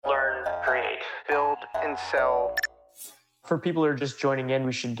and sell. For people who are just joining in,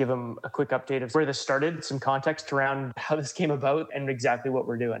 we should give them a quick update of where this started, some context around how this came about and exactly what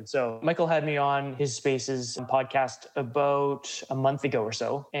we're doing. So Michael had me on his Spaces podcast about a month ago or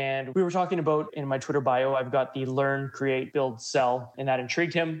so. And we were talking about, in my Twitter bio, I've got the learn, create, build, sell. And that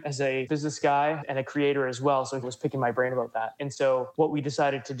intrigued him as a business guy and a creator as well. So he was picking my brain about that. And so what we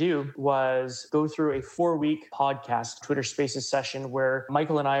decided to do was go through a 4-week podcast Twitter Spaces session where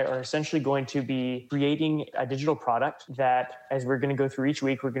Michael and I are essentially going to be creating a digital product that, as we're going to go through each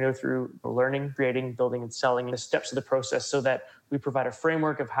week, we're going to go through learning, creating, building, and selling the steps of the process so that we provide a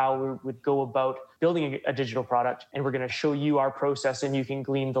framework of how we would go about building a digital product. And we're going to show you our process, and you can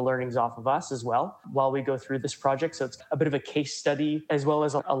glean the learnings off of us as well while we go through this project. So it's a bit of a case study as well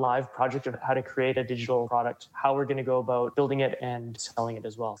as a live project of how to create a digital product, how we're going to go about building it and selling it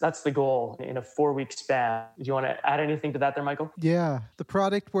as well. That's the goal in a 4-week span. Do you want to add anything to that there, Michael? Yeah. The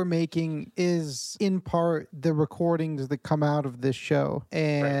product we're making is in part the recordings that come out of this show,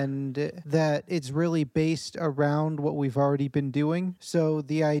 and that it's really based around what we've already been doing. So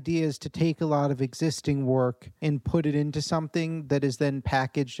the idea is to take a lot of existing work and put it into something that is then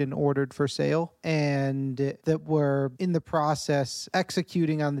packaged and ordered for sale, and that we're in the process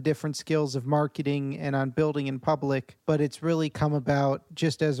executing on the different skills of marketing and on building in public, but it's really come about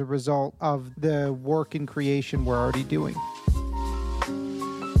just as a result of the work and creation we're already doing.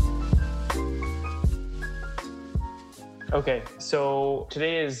 Okay, so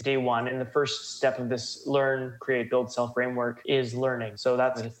today is day 1, and the first step of this learn, create, build, sell framework is learning. So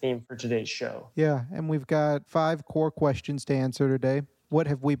that's the theme for today's show. Yeah, and we've got 5 core questions to answer today. What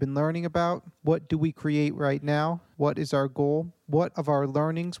have we been learning about? What do we create right now? What is our goal? What of our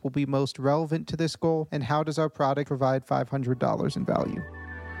learnings will be most relevant to this goal? And how does our product provide $500 in value?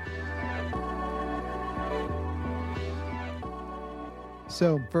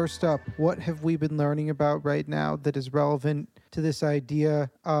 So first up, what have we been learning about right now that is relevant to this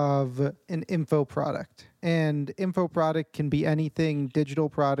idea of an info product? And info product can be anything, digital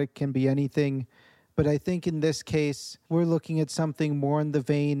product can be anything. But I think in this case, we're looking at something more in the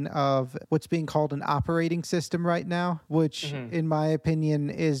vein of what's being called an operating system right now, which in my opinion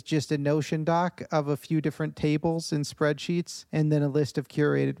is just a Notion doc of a few different tables and spreadsheets and then a list of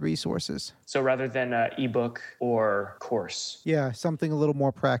curated resources. So rather than an ebook or course. Yeah, something a little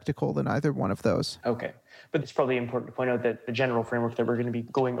more practical than either one of those. Okay. But it's probably important to point out that the general framework that we're going to be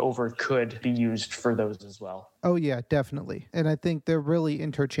going over could be used for those as well. Oh, yeah, definitely. And I think they're really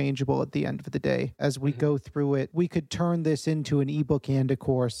interchangeable at the end of the day. As we go through it, we could turn this into an ebook and a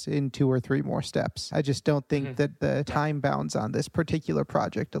course in 2 or 3 more steps. I just don't think that the time bounds on this particular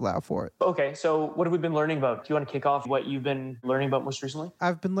project allow for it. Okay, so what have we been learning about? Do you want to kick off what you've been learning about most recently?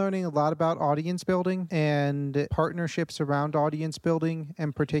 I've been learning a lot about audience building and partnerships around audience building,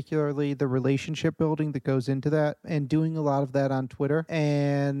 and particularly the relationship building that goes into that, and doing a lot of that on Twitter.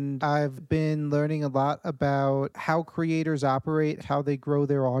 And I've been learning a lot about how creators operate, how they grow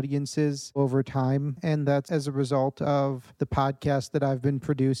their audiences over time. And that's as a result of the podcast that I've been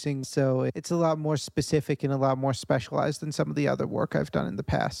producing. So it's a lot more specific and a lot more specialized than some of the other work I've done in the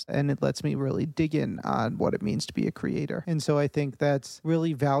past. And it lets me really dig in on what it means to be a creator. And so I think that's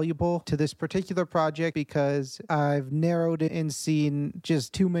really valuable to this particular project because I've narrowed it and seen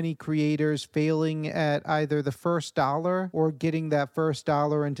just too many creators failing at either the first dollar or getting that first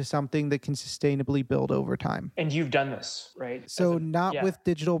dollar into something that can sustainably build over time. And you've done this, right? So not with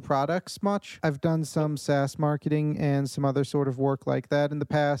digital products much. I've done some SaaS marketing and some other sort of work like that in the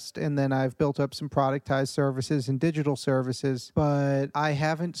past. And then I've built up some productized services and digital services, but I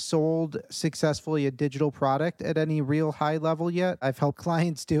haven't sold successfully a digital product at any real high level yet. I've helped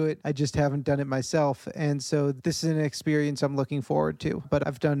clients do it. I just haven't done it myself. And so this is an experience I'm looking forward to. But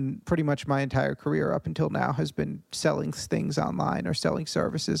I've done pretty much my entire career up until now has been selling things online or selling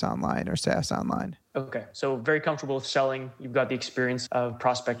services online or SaaS online. Okay, so very comfortable with selling. You've got the experience of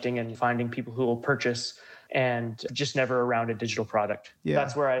prospecting and finding people who will purchase, and just never around a digital product. Yeah,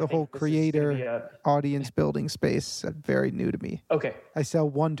 that's where I the think whole creator audience building space very new to me. Okay, I sell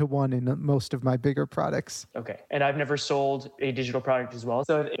one-to-one in most of my bigger products. Okay, and I've never sold a digital product as well,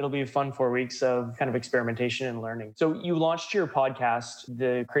 so it'll be a fun 4 weeks of kind of experimentation and learning. So you launched your podcast,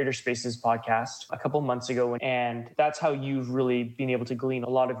 the Creator Spaces podcast, a couple months ago, and that's how you've really been able to glean a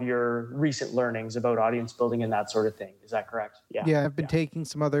lot of your recent learnings about audience building and that sort of thing. Is that correct? Yeah, I've been taking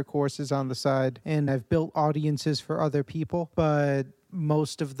some other courses on the side, and I've built audiences for other people, but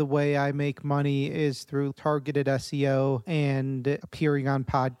most of the way I make money is through targeted SEO and appearing on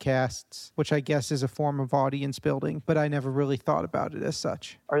podcasts, which I guess is a form of audience building, but I never really thought about it as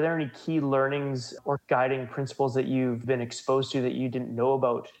such. Are there any key learnings or guiding principles that you've been exposed to that you didn't know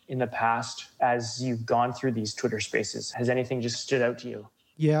about in the past as you've gone through these Twitter spaces? Has anything just stood out to you?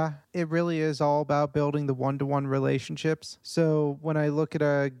 Yeah, it really is all about building the one-to-one relationships. So when I look at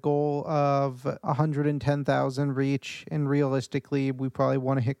a goal of 110,000 reach, and realistically, we probably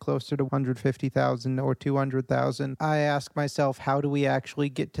want to hit closer to 150,000 or 200,000, I ask myself, how do we actually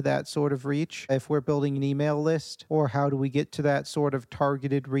get to that sort of reach if we're building an email list? Or how do we get to that sort of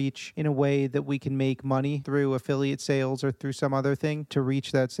targeted reach in a way that we can make money through affiliate sales or through some other thing to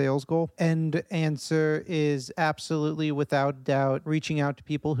reach that sales goal? And answer is absolutely, without doubt, reaching out to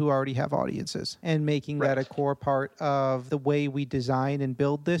people who already have audiences and making that a core part of the way we design and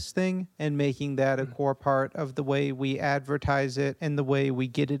build this thing, and making that a core part of the way we advertise it and the way we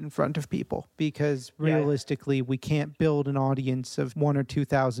get it in front of people. Because realistically, we can't build an audience of 1,000 or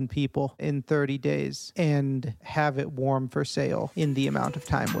 2,000 people in 30 days and have it warm for sale in the amount of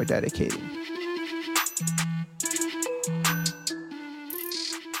time we're dedicating.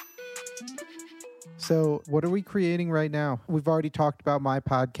 So what are we creating right now? We've already talked about my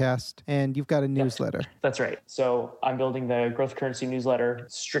podcast, and you've got a newsletter. That's right. So I'm building the Growth Currency newsletter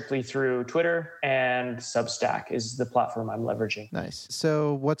strictly through Twitter, and Substack is the platform I'm leveraging. Nice.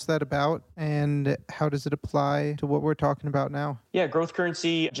 So what's that about, and how does it apply to what we're talking about now? Yeah, Growth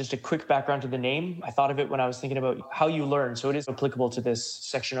Currency, just a quick background to the name. I thought of it when I was thinking about how you learn. So it is applicable to this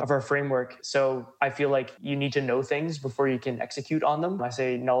section of our framework. So I feel like you need to know things before you can execute on them. I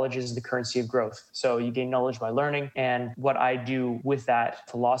say knowledge is the currency of growth. So you gain knowledge by learning. And what I do with that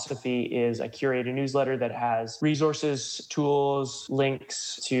philosophy is I curate a newsletter that has resources, tools,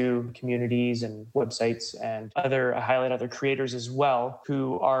 links to communities and websites, and I highlight other creators as well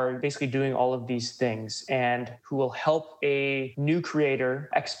who are basically doing all of these things and who will help a new creator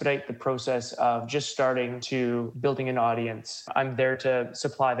expedite the process of just starting to building an audience. I'm there to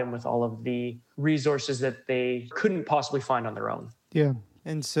supply them with all of the resources that they couldn't possibly find on their own. Yeah.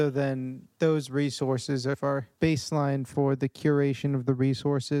 And so then those resources are our baseline for the curation of the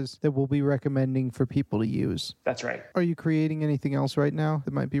resources that we'll be recommending for people to use. That's right. Are you creating anything else right now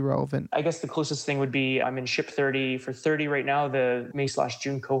that might be relevant? I guess the closest thing would be I'm in Ship 30 for 30 right now, the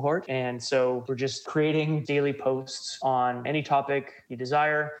May/June cohort. And so we're just creating daily posts on any topic you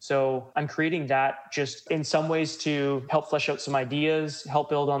desire. So I'm creating that just in some ways to help flesh out some ideas, help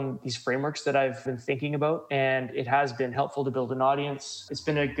build on these frameworks that I've been thinking about. And it has been helpful to build an audience. It's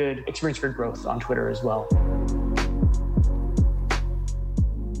been a good experience for growth on Twitter as well.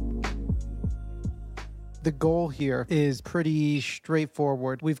 The goal here is pretty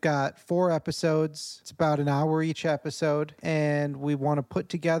straightforward. We've got 4 episodes. It's about an hour each episode. And we want to put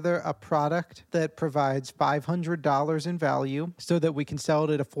together a product that provides $500 in value so that we can sell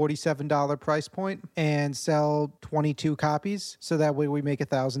it at a $47 price point and sell 22 copies. So that way we make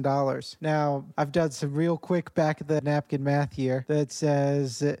 $1,000. Now, I've done some real quick back of the napkin math here that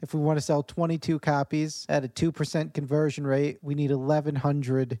says if we want to sell 22 copies at a 2% conversion rate, we need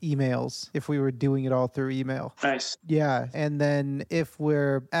 1,100 emails if we were doing it all through email. Nice. Yeah. And then if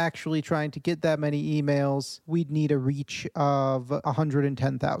we're actually trying to get that many emails, we'd need a reach of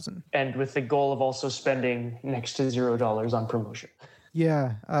 110,000. And with the goal of also spending next to $0 on promotion.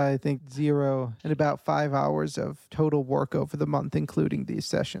 Yeah, I think 0 and about 5 hours of total work over the month, including these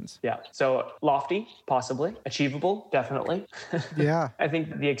sessions. Yeah. So lofty, possibly. Achievable, definitely. Yeah. I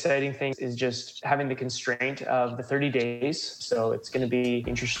think the exciting thing is just having the constraint of the 30 days. So it's going to be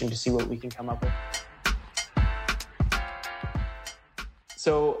interesting to see what we can come up with.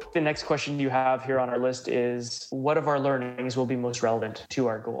 So the next question you have here on our list is, what of our learnings will be most relevant to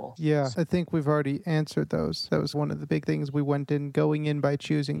our goal? Yeah, I think we've already answered those. That was one of the big things we went in going in by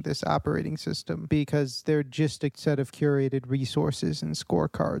choosing this operating system, because they're just a set of curated resources and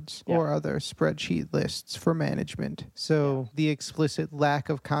scorecards or other spreadsheet lists for management. So the explicit lack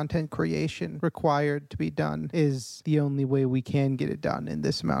of content creation required to be done is the only way we can get it done in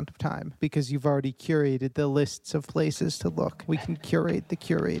this amount of time, because you've already curated the lists of places to look. We can curate the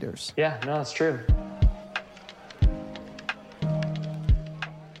curators. Yeah, no, that's true.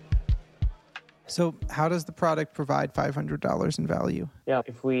 So how does the product provide $500 in value? Yeah,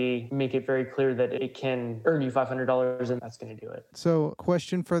 if we make it very clear that it can earn you $500, then that's going to do it. So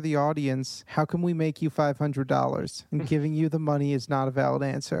question for the audience, how can we make you $500? And giving you the money is not a valid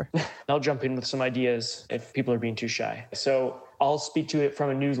answer. I'll jump in with some ideas if people are being too shy. So I'll speak to it from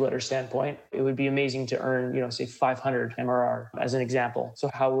a newsletter standpoint. It would be amazing to earn, say 500 MRR as an example. So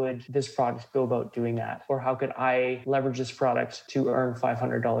how would this product go about doing that? Or how could I leverage this product to earn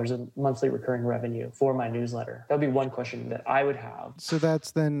 $500 in monthly recurring revenue for my newsletter? That would be one question that I would have. So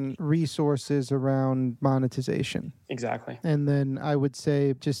that's then resources around monetization. Exactly. And then I would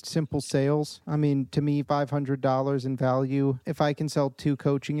say just simple sales. I mean, to me, $500 in value. If I can sell 2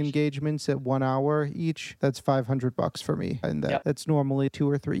 coaching engagements at 1 hour each, that's $500 for me. And that's normally 2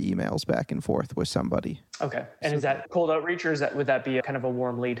 or 3 emails back and forth with somebody. Okay. And is that cold outreach, or would that be a kind of a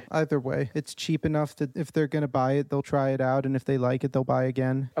warm lead? Either way, it's cheap enough that if they're going to buy it, they'll try it out. And if they like it, they'll buy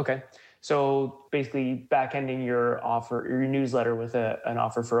again. Okay. So basically back-ending your offer, your newsletter with an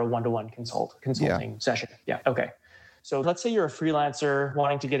offer for a one-to-one consulting session. Yeah. Okay. So let's say you're a freelancer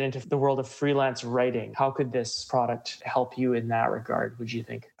wanting to get into the world of freelance writing. How could this product help you in that regard, would you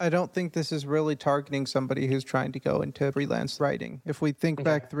think? I don't think this is really targeting somebody who's trying to go into freelance writing. If we think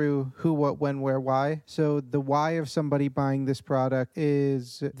back through who, what, when, where, why. So the why of somebody buying this product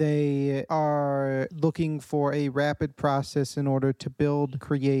is they are looking for a rapid process in order to build,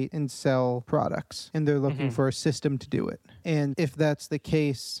 create, and sell products. And they're looking for a system to do it. And if that's the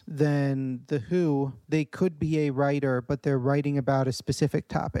case, then the who, they could be a writer, but they're writing about a specific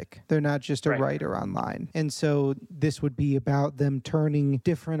topic. They're not just a writer online. And so this would be about them turning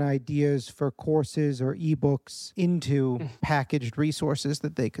different ideas for courses or ebooks into packaged resources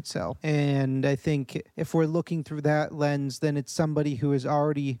that they could sell. And I think if we're looking through that lens, then it's somebody who has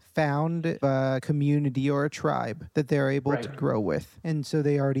already found a community or a tribe that they're able to grow with. And so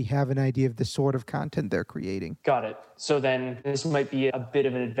they already have an idea of the sort of content they're creating. Got it. So then this might be a bit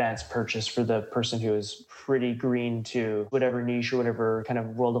of an advanced purchase for the person who is pretty green to whatever niche or whatever kind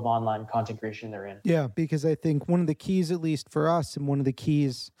of world of online content creation they're in. Yeah, because I think one of the keys, at least for us, and one of the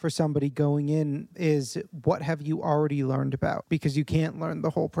keys for somebody going in is what have you already learned about? Because you can't learn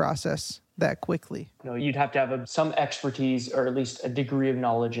the whole process that quickly. You'd have to have some expertise or at least a degree of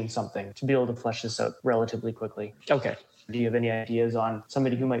knowledge in something to be able to flesh this out relatively quickly. Okay. Do you have any ideas on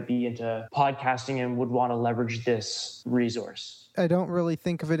somebody who might be into podcasting and would want to leverage this resource? I don't really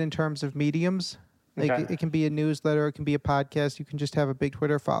think of it in terms of mediums. It can be a newsletter, it can be a podcast, you can just have a big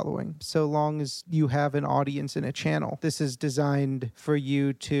Twitter following, so long as you have an audience and a channel. This is designed for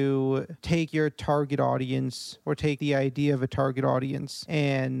you to take your target audience or take the idea of a target audience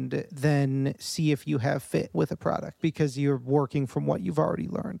and then see if you have fit with a product because you're working from what you've already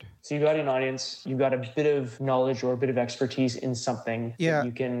learned. So you got an audience, you got a bit of knowledge or a bit of expertise in something that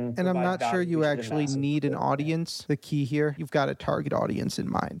you can and I'm not sure you actually need an audience. The key here, you've got a target audience in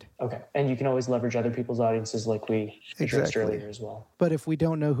mind. Okay. And you can always leverage other people's audiences like we addressed earlier as well. But if we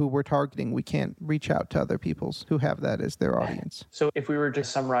don't know who we're targeting, we can't reach out to other people's who have that as their audience. So if we were to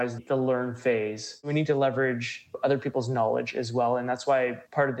summarize the learn phase, we need to leverage other people's knowledge as well. And that's why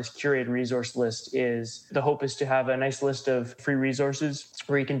part of this curated resource list is the hope is to have a nice list of free resources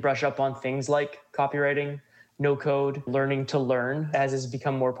where you can brush up on things like copywriting, no code, learning to learn as has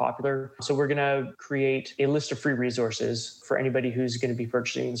become more popular. So we're going to create a list of free resources for anybody who's going to be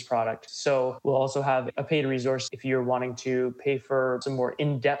purchasing this product. So we'll also have a paid resource if you're wanting to pay for some more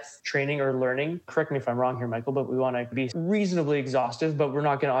in-depth training or learning. Correct me if I'm wrong here, Michael, but we want to be reasonably exhaustive, but we're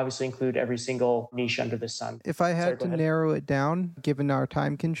not going to obviously include every single niche under the sun. If I had to narrow it down, given our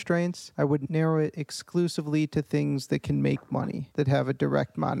time constraints, I would narrow it exclusively to things that can make money, that have a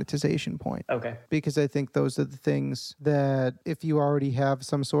direct monetization point. Okay. Because I think those are the things that if you already have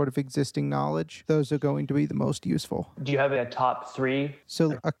some sort of existing knowledge, those are going to be the most useful. Do you have a top 3?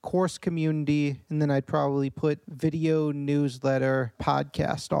 So a course community, and then I'd probably put video, newsletter,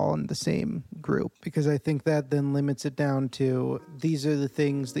 podcast all in the same group, because I think that then limits it down to these are the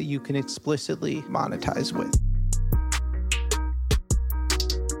things that you can explicitly monetize with.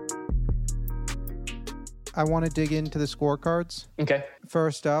 I want to dig into the scorecards. Okay.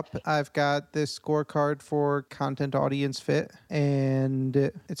 First up, I've got this scorecard for content audience fit, and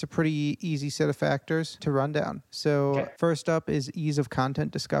it's a pretty easy set of factors to run down. So first up is ease of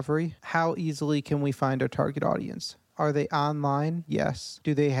content discovery. How easily can we find our target audience? Are they online? Yes.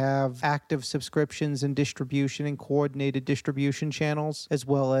 Do they have active subscriptions and distribution and coordinated distribution channels, as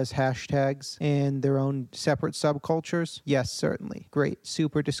well as hashtags and their own separate subcultures? Yes, certainly. Great.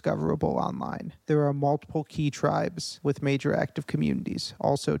 Super discoverable online. There are multiple key tribes with major active communities.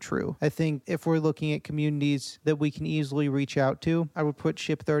 Also true. I think if we're looking at communities that we can easily reach out to, I would put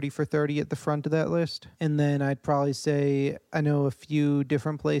Ship 30 for 30 at the front of that list. And then I'd probably say I know a few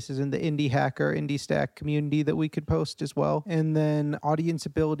different places in the Indie Hacker, Indie Stack community that we could post post as well. And then audience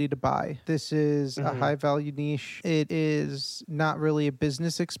ability to buy. This is a high value niche. It is not really a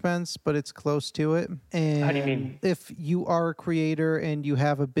business expense, but it's close to it. And How do you mean? if you are a creator and you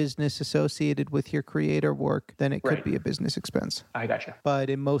have a business associated with your creator work, then it could be a business expense. I gotcha. But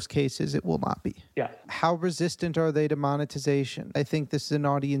in most cases, it will not be. Yeah. How resistant are they to monetization? I think this is an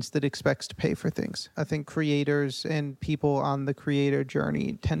audience that expects to pay for things. I think creators and people on the creator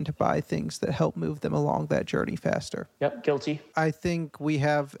journey tend to buy things that help move them along that journey faster. Yep. Guilty. I think we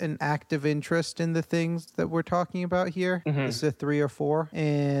have an active interest in the things that we're talking about here. This is a 3 or 4,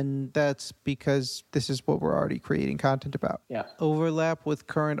 and that's because this is what we're already creating content about. Yeah. Overlap with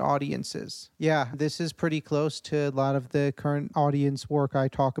current audiences. Yeah, this is pretty close to a lot of the current audience work I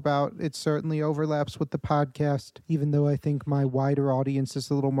talk about. It certainly overlaps with the podcast, even though I think my wider audience is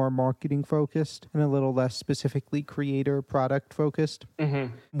a little more marketing focused and a little less specifically creator product focused.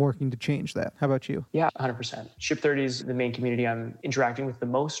 I'm working to change that. How about you? Yeah, 100%. Ship 30 is the main community I'm interacting with the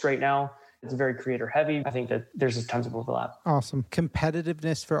most right now. It's very creator heavy. I think that there's tons of overlap. Awesome.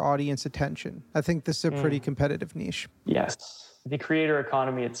 Competitiveness for audience attention. I think this is a pretty competitive niche. Yes. The creator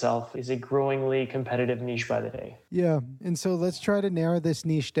economy itself is a growingly competitive niche by the day. Yeah. And so let's try to narrow this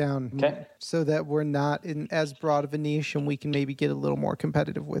niche down so that we're not in as broad of a niche and we can maybe get a little more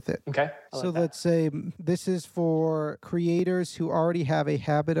competitive with it. Okay. So let's say this is for creators who already have a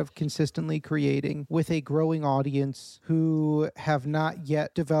habit of consistently creating with a growing audience who have not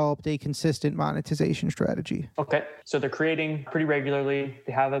yet developed a consistent monetization strategy. Okay. So they're creating pretty regularly.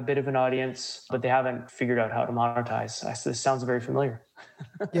 They have a bit of an audience, but they haven't figured out how to monetize. This sounds very familiar.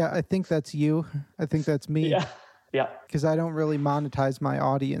 Yeah, I think that's you. I think that's me. Yeah. Yeah. Because I don't really monetize my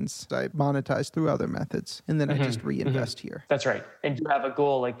audience. I monetize through other methods, and then I just reinvest here. That's right. And you have a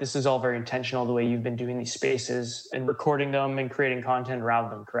goal. Like, this is all very intentional, the way you've been doing these spaces and recording them and creating content around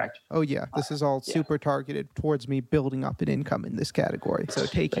them, correct? Oh, yeah. This is all super targeted towards me building up an income in this category. So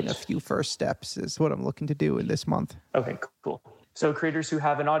taking a few first steps is what I'm looking to do in this month. Okay, cool. So creators who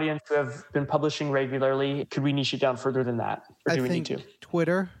have an audience, who have been publishing regularly, could we niche it down further than that? Or do we need to?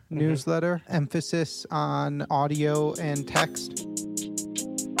 Twitter, newsletter, emphasis on audio and text.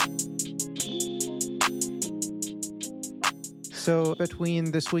 So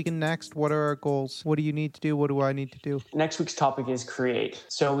between this week and next, what are our goals? What do you need to do? What do I need to do? Next week's topic is create.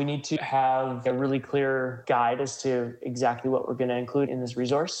 So we need to have a really clear guide as to exactly what we're going to include in this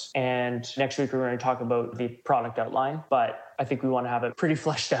resource. And next week, we're going to talk about the product outline, but I think we want to have it pretty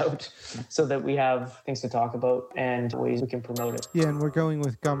fleshed out so that we have things to talk about and ways we can promote it. Yeah, and we're going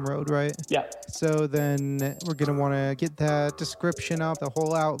with Gumroad, right? Yeah. So then we're going to want to get that description up, the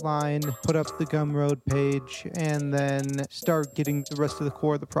whole outline, put up the Gumroad page, and then start getting the rest of the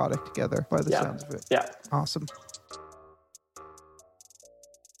core of the product together by the sounds of it. Yeah. Awesome.